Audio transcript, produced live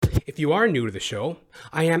If you are new to the show,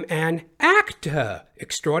 I am an actor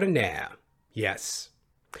extraordinaire. Yes.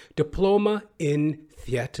 Diploma in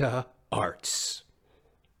Theatre Arts.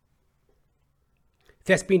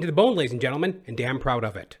 Thespian to the bone, ladies and gentlemen, and damn proud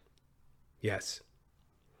of it. Yes.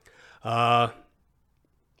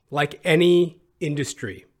 Like any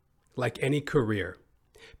industry, like any career,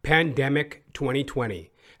 pandemic 2020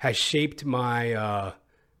 has shaped my,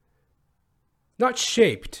 not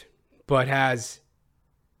shaped, but has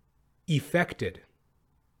affected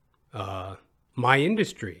my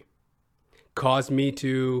industry, caused me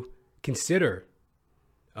to consider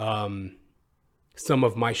some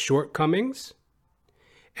of my shortcomings,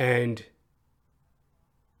 and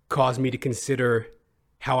caused me to consider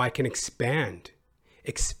how I can expand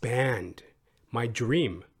my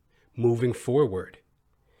dream moving forward.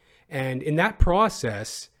 And in that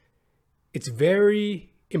process, it's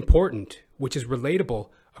very important, which is relatable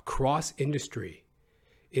across industry,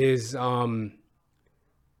 is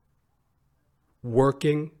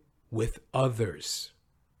working with others.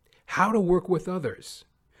 How to work with others.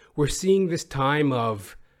 We're seeing this time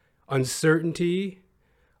of uncertainty,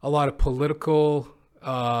 a lot of political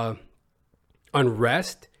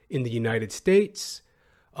unrest in the United States,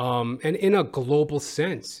 and in a global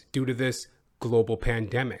sense due to this global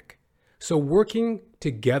pandemic. So working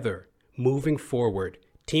together, moving forward,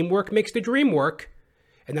 teamwork makes the dream work,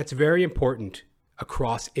 and that's very important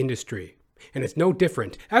across industry. And it's no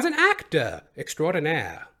different as an actor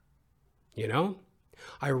extraordinaire. You know,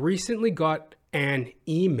 I recently got an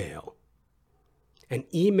email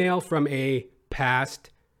from a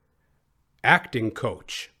past acting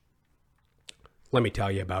coach. Let me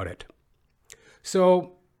tell you about it.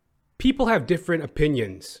 So, people have different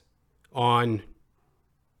opinions on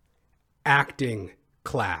acting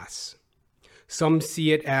class. Some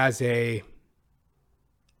see it as a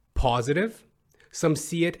positive. Some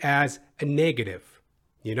see it as a negative.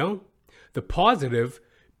 You know, the positive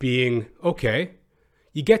being, okay,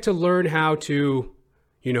 you get to learn how to,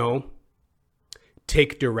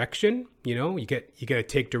 take direction. You get to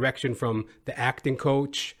take direction from the acting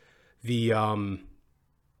coach, the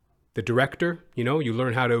director. You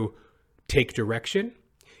learn how to take direction.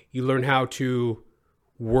 You learn how to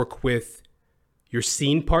work with your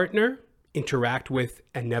scene partner, interact with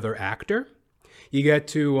another actor. You get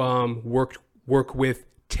to work with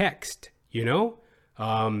text. In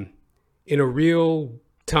a real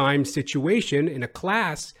time situation in a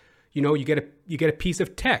class, you get a piece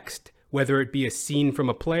of text. Whether it be a scene from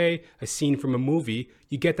a play, a scene from a movie,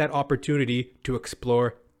 you get that opportunity to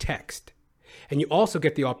explore text. And you also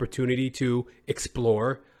get the opportunity to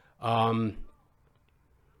explore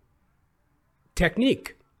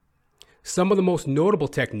technique. Some of the most notable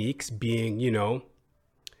techniques being,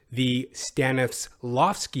 the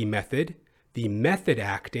Stanislavski method, the method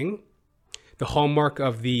acting. The hallmark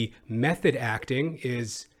of the method acting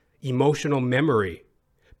is emotional memory.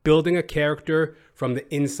 Building a character from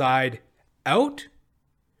the inside out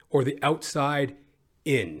or the outside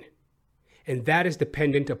in. And that is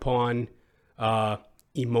dependent upon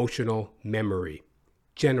emotional memory,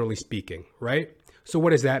 generally speaking, right? So what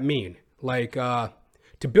does that mean? Like,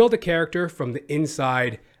 to build a character from the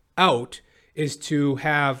inside out is to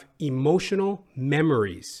have emotional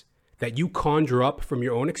memories that you conjure up from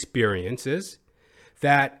your own experiences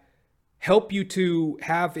that help you to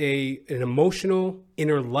have an emotional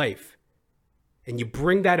inner life. And you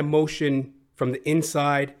bring that emotion from the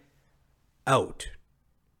inside out.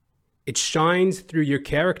 It shines through your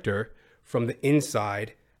character from the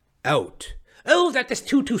inside out. Oh, that this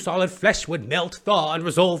too solid flesh would melt, thaw, and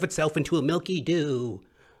resolve itself into a milky dew.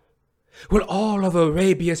 Will all of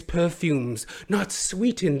Arabia's perfumes not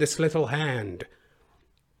sweeten this little hand?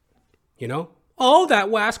 Oh, that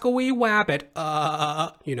wascally wabbit,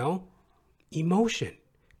 emotion,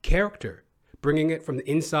 character, bringing it from the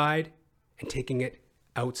inside and taking it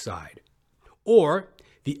outside. Or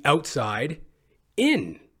the outside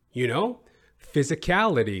in,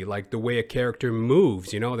 physicality, like the way a character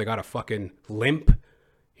moves, they got a fucking limp,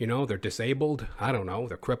 they're disabled, I don't know,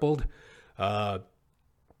 they're crippled.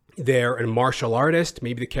 They're a martial artist,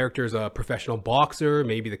 maybe the character is a professional boxer,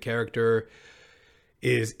 maybe the character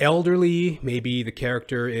is elderly, maybe the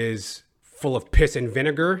character is full of piss and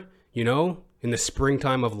vinegar, in the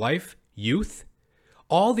springtime of life, youth.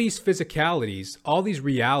 All these physicalities, all these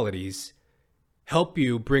realities help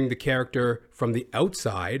you bring the character from the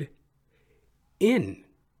outside in.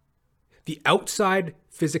 The outside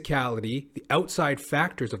physicality, the outside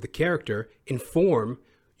factors of the character inform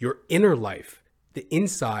your inner life, the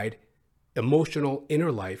inside emotional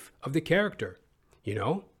inner life of the character.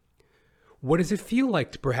 What does it feel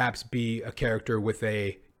like to perhaps be a character with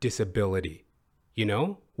a disability. You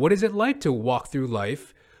know, what is it like to walk through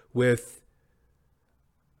life with,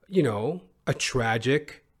 you know, a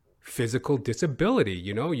tragic physical disability?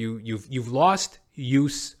 You know, you've lost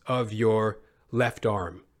use of your left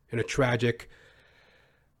arm in a tragic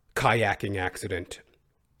kayaking accident.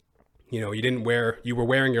 You know, you were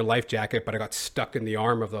wearing your life jacket, but it got stuck in the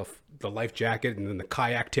arm of the life jacket, and then the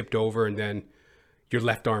kayak tipped over, and then your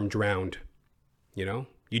left arm drowned. You know,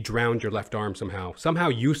 you drowned your left arm somehow. Somehow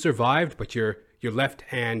you survived, but your left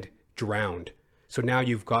hand drowned. So now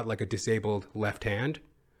you've got like a disabled left hand.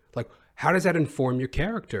 Like, how does that inform your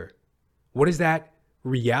character? What does that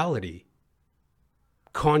reality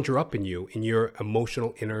conjure up in you, in your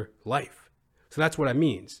emotional inner life? So that's what it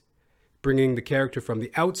means. Bringing the character from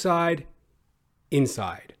the outside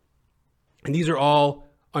inside. And these are all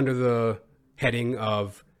under the heading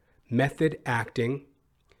of method acting,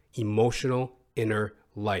 emotional inner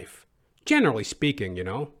life. Generally speaking, you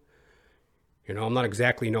know, I'm not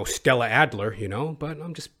exactly no Stella Adler, you know, but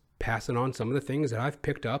I'm just passing on some of the things that I've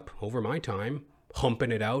picked up over my time,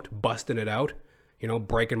 humping it out, busting it out, you know,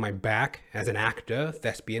 breaking my back as an actor,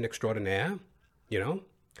 thespian extraordinaire, you know.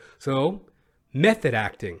 So, method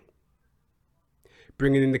acting.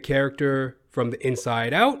 Bringing in the character from the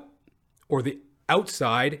inside out or the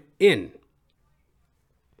outside in.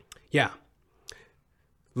 Yeah.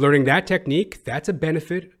 Learning that technique, that's a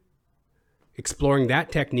benefit. Exploring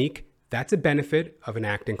that technique, that's a benefit of an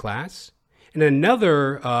acting class. And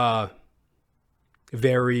another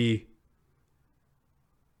very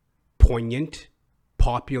poignant,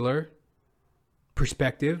 popular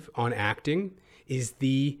perspective on acting is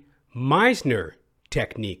the Meisner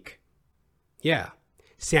technique. Yeah.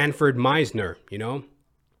 Sanford Meisner, you know,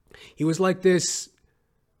 he was like this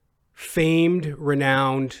famed,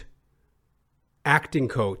 renowned acting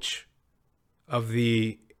coach of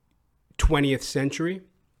the 20th century.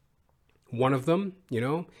 One of them, you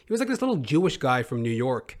know, he was like this little Jewish guy from New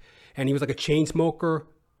York, and he was like a chain smoker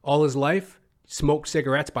all his life, smoked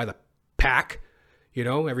cigarettes by the pack, you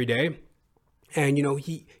know, every day. And, you know,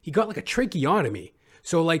 he got like a tracheotomy.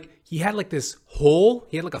 So, like, he had like this hole,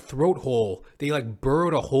 he had like a throat hole. They like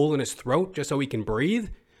burrowed a hole in his throat just so he can breathe.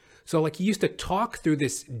 So, like, he used to talk through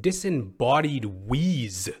this disembodied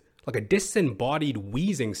wheeze, like a disembodied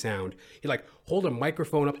wheezing sound. He'd like hold a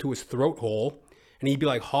microphone up to his throat hole, and he'd be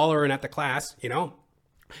like hollering at the class, you know,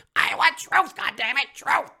 I want truth, goddammit,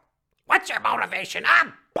 truth. What's your motivation?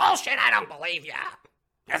 Bullshit, I don't believe ya.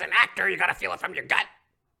 As an actor, you gotta feel it from your gut.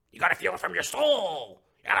 You gotta feel it from your soul.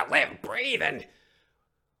 You gotta live, breathe, and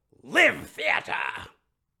live theater.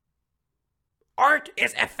 Art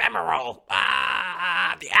is ephemeral.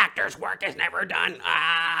 The actor's work is never done.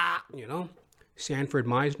 You know, Sanford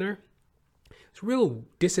Meisner. This real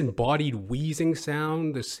disembodied wheezing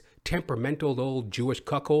sound, this temperamental old Jewish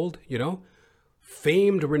cuckold, you know,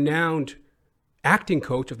 famed, renowned acting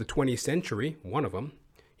coach of the 20th century, one of them,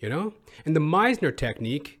 you know. And the Meisner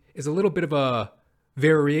technique is a little bit of a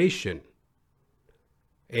variation,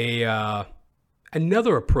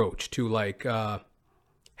 another approach to like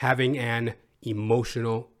having an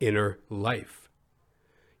emotional inner life.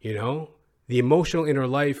 You know, the emotional inner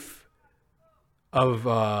life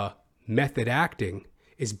of method acting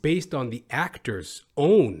is based on the actor's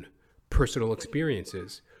own personal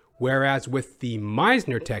experiences. Whereas with the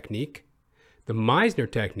Meisner technique,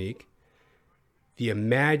 the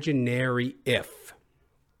imaginary if,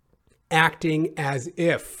 acting as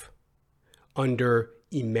if under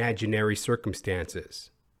imaginary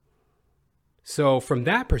circumstances. So from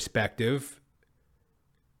that perspective,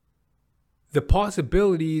 the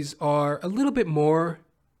possibilities are a little bit more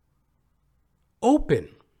open,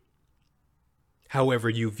 however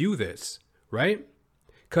you view this, right?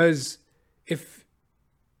 Because if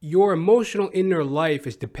your emotional inner life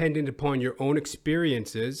is dependent upon your own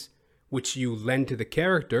experiences, which you lend to the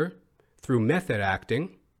character through method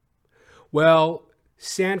acting, well,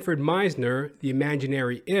 Sanford Meisner, the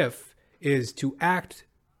imaginary if, is to act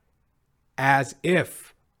as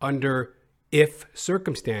if under if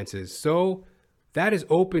circumstances. So that is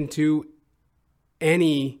open to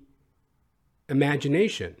any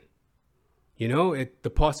imagination. You know, the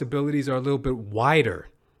possibilities are a little bit wider,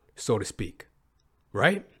 so to speak,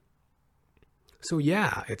 right? So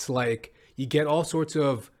yeah, it's like you get all sorts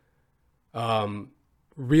of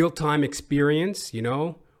real-time experience, you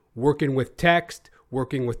know, working with text,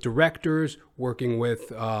 working with directors, working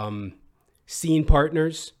with scene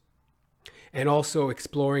partners, and also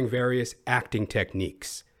exploring various acting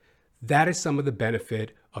techniques. That is some of the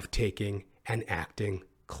benefit of taking an acting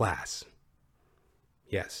class.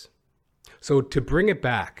 Yes. So to bring it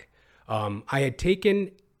back, I had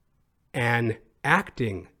taken an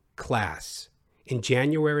acting class in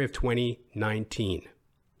January of 2019.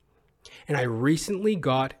 And I recently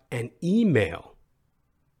got an email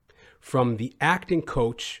from the acting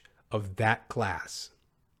coach of that class.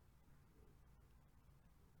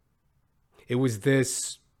 It was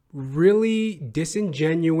this really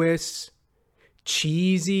disingenuous,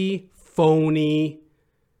 cheesy, phony,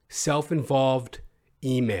 self-involved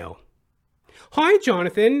email. Hi,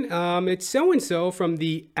 Jonathan. It's so-and-so from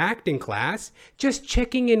the acting class. Just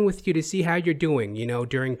checking in with you to see how you're doing,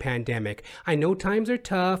 during pandemic. I know times are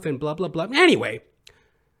tough and blah, blah, blah. Anyway,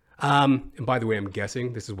 and by the way, I'm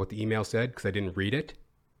guessing this is what the email said because I didn't read it.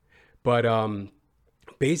 But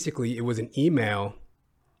basically, it was an email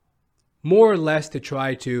more or less to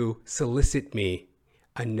try to solicit me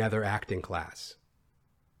another acting class.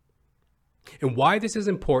 And why this is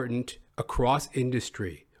important across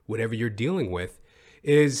industry, whatever you're dealing with,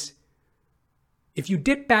 is if you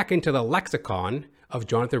dip back into the lexicon of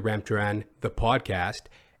Jonathan Ramcharan, the podcast,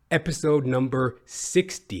 episode number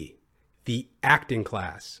 60, the acting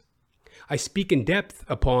class, I speak in depth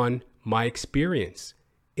upon my experience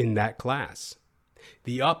in that class.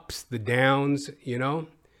 The ups, the downs,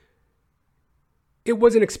 It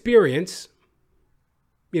was an experience.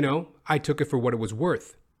 I took it for what it was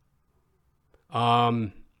worth.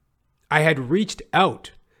 I had reached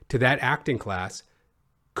out to that acting class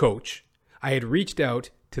coach. I had reached out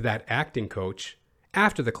to that acting coach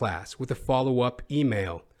after the class with a follow-up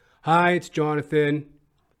email. Hi, it's Jonathan.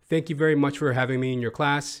 Thank you very much for having me in your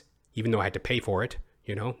class, even though I had to pay for it.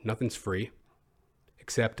 Nothing's free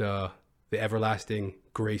except the everlasting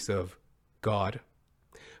grace of God.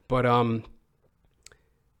 But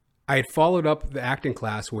I had followed up the acting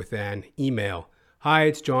class with an email. Hi,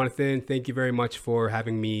 it's Jonathan. Thank you very much for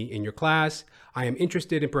having me in your class. I am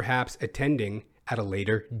interested in perhaps attending at a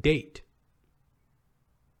later date.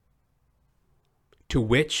 To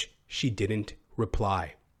which she didn't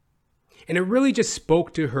reply. And it really just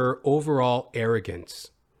spoke to her overall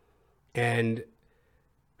arrogance and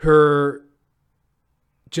her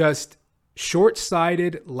just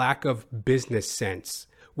short-sighted lack of business sense,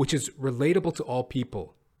 which is relatable to all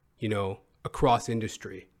people, across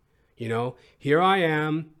industry. Here I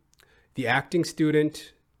am, the acting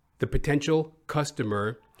student, the potential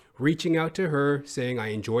customer, reaching out to her saying I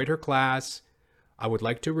enjoyed her class, I would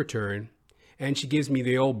like to return. And she gives me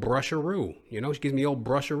the old brusharoo, she gives me the old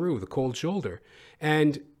brusharoo, the cold shoulder.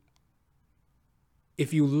 And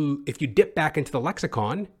if you dip back into the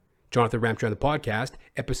lexicon, Jonathan Ramcharan, the podcast,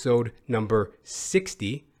 episode number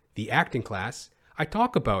 60, the acting class, I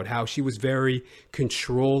talk about how she was very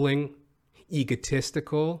controlling,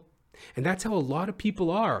 egotistical, and that's how a lot of people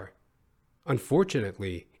are,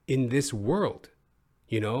 unfortunately, in this world.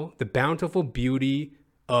 The bountiful beauty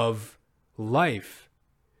of life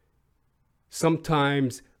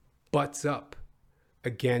sometimes butts up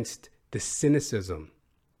against the cynicism,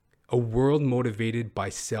 a world motivated by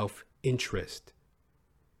self-interest.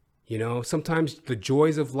 Sometimes the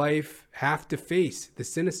joys of life have to face the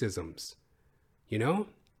cynicisms,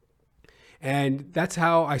 And that's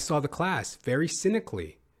how I saw the class, very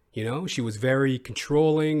cynically. She was very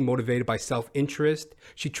controlling, motivated by self-interest.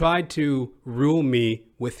 She tried to rule me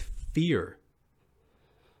with fear.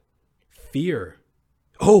 Fear.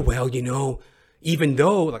 Oh, well, even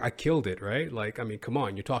though I killed it, right? Come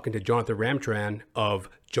on, you're talking to Jonathan Ramcharan of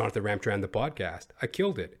Jonathan Ramcharan, the podcast. I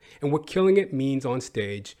killed it. And what killing it means on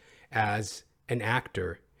stage as an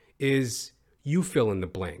actor is you fill in the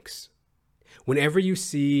blanks. Whenever you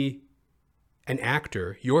see an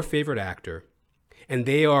actor, your favorite actor, and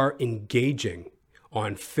they are engaging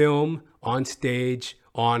on film, on stage,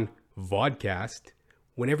 on vodcast,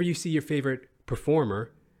 whenever you see your favorite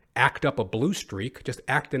performer act up a blue streak, just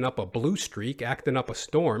acting up a blue streak, acting up a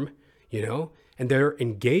storm, and they're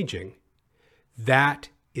engaging, that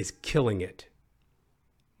is killing it,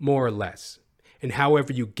 more or less. And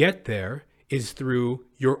however you get there is through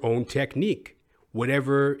your own technique,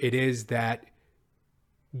 whatever it is that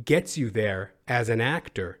gets you there as an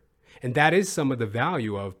actor. And that is some of the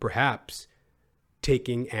value of perhaps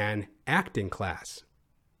taking an acting class.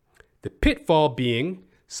 The pitfall being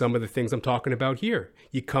some of the things I'm talking about here.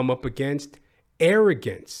 You come up against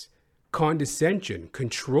arrogance, condescension,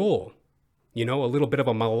 control, a little bit of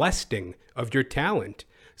a molesting of your talent.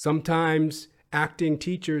 Sometimes acting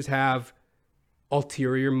teachers have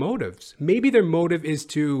ulterior motives. Maybe their motive is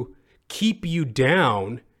to keep you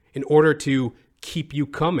down in order to keep you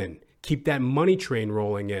coming, keep that money train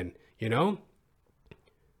rolling in,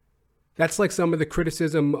 That's like some of the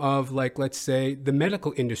criticism of, let's say, the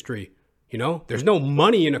medical industry. There's no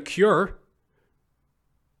money in a cure.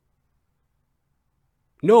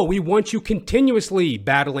 No, we want you continuously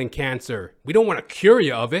battling cancer. We don't want to cure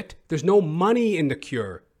you of it. There's no money in the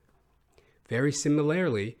cure. Very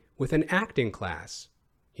similarly with an acting class,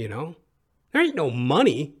 you know? There ain't no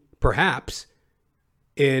money, perhaps,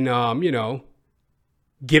 in,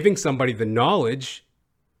 giving somebody the knowledge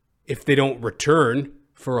if they don't return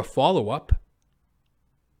for a follow-up.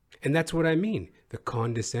 And that's what I mean. The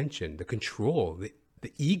condescension, the control,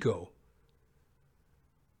 the ego,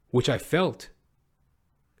 which I felt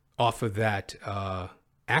off of that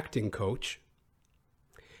acting coach.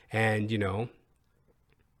 And,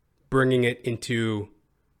 bringing it into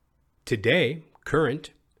today,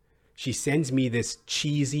 current, she sends me this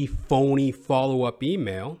cheesy, phony follow-up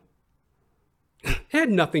email. It had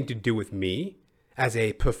nothing to do with me as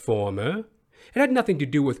a performer. It had nothing to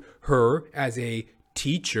do with her as a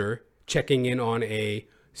teacher checking in on a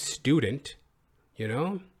student,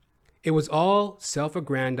 It was all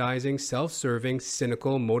self-aggrandizing, self-serving,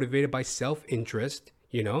 cynical, motivated by self-interest,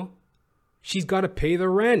 She's got to pay the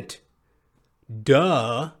rent.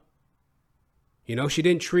 Duh. She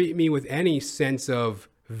didn't treat me with any sense of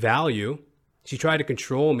value. She tried to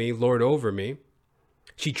control me, lord over me.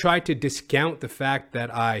 She tried to discount the fact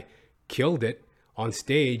that I killed it on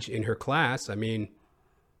stage in her class. I mean,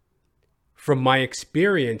 from my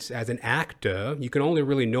experience as an actor, you can only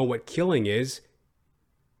really know what killing is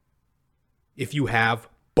if you have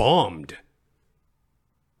bombed.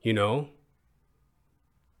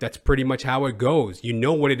 That's pretty much how it goes. You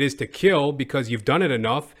know what it is to kill because you've done it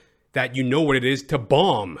enough that you know what it is to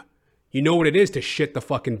bomb. You know what it is to shit the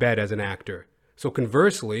fucking bed as an actor. So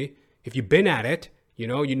conversely, if you've been at it, you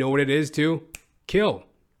know what it is to kill.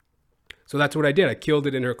 So that's what I did. I killed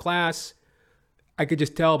it in her class. I could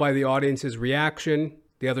just tell by the audience's reaction,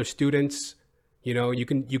 the other students, you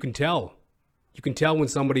can tell. You can tell when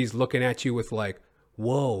somebody's looking at you with like,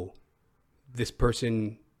 whoa, this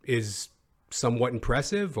person is somewhat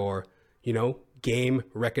impressive, or, game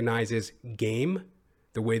recognizes game.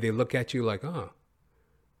 The way they look at you like,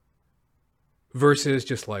 versus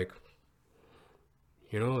just like,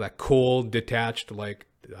 that cold, detached, like,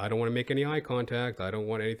 I don't want to make any eye contact. I don't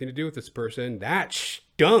want anything to do with this person. That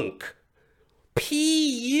stunk.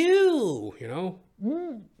 P.U. You know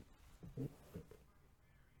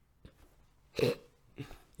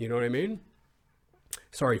what I mean?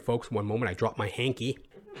 Sorry, folks. One moment. I dropped my hanky.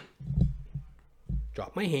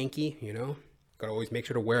 Got to always make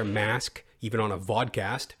sure to wear a mask, even on a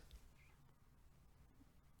vodcast.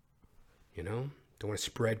 Don't want to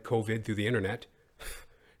spread COVID through the internet.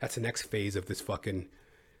 That's the next phase of this fucking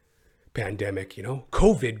pandemic,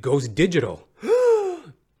 COVID goes digital.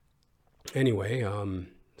 Anyway,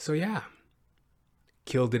 so yeah.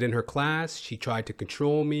 Killed it in her class. She tried to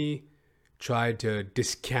control me, tried to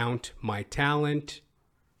discount my talent,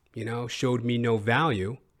 showed me no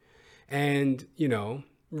value. And,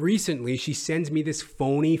 recently she sends me this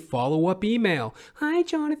phony follow-up email. Hi,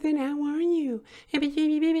 Jonathan, how are you? I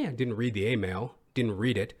didn't read the email. Didn't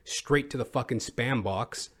read it. Straight to the fucking spam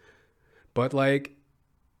box. But,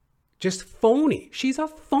 just phony. She's a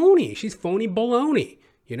phony. She's phony baloney,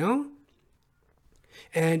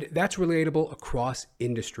 And that's relatable across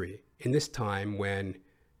industry in this time when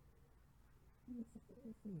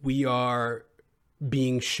we are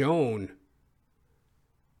being shown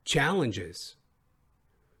challenges.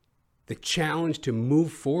 The challenge to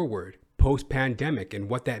move forward post-pandemic and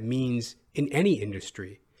what that means in any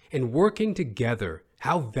industry. And working together,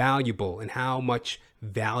 how valuable and how much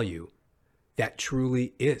value that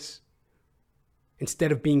truly is.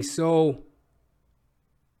 Instead of being so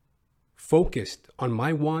focused on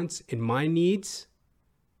my wants and my needs,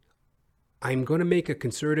 I'm going to make a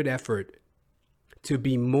concerted effort to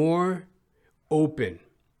be more open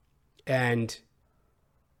and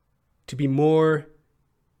to be more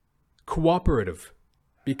cooperative.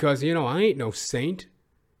 Because, I ain't no saint.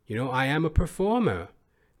 I am a performer.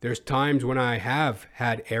 There's times when I have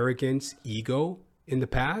had arrogance, ego in the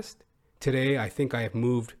past. Today, I think I have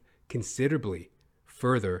moved considerably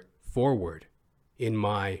further forward in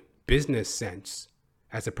my business sense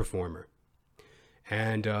as a performer.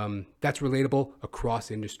 And that's relatable across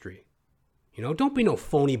industry. Don't be no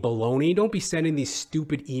phony baloney. Don't be sending these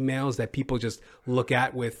stupid emails that people just look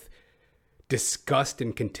at with disgust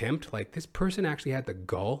and contempt. Like, this person actually had the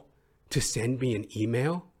gall to send me an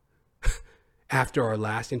email after our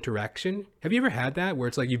last interaction. Have you ever had that where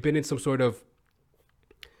it's like you've been in some sort of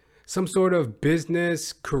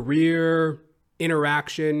business, career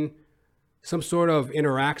interaction, some sort of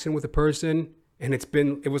interaction with a person, and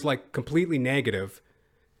it was like completely negative,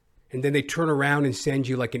 and then they turn around and send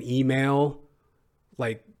you like an email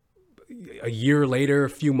like a year later, a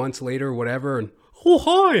few months later, whatever, and oh,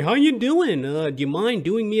 hi, how you doing? Do you mind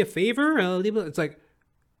doing me a favor? It's like,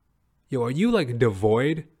 yo, are you like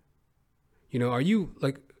devoid? You know, are you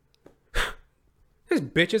like, this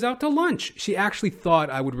bitch is out to lunch. She actually thought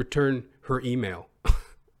I would return her email.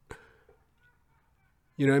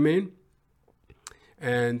 You know what I mean?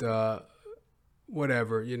 And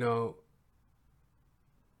whatever, you know,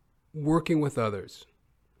 working with others.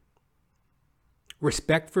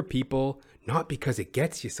 Respect for people, not because it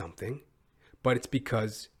gets you something, but it's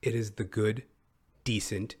because it is the good,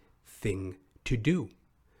 decent thing to do.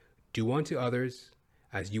 Do unto others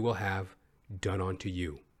as you will have done unto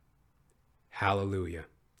you. Hallelujah.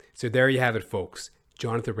 So there you have it, folks.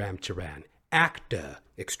 Jonathan Ramcharan, actor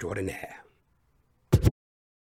extraordinaire.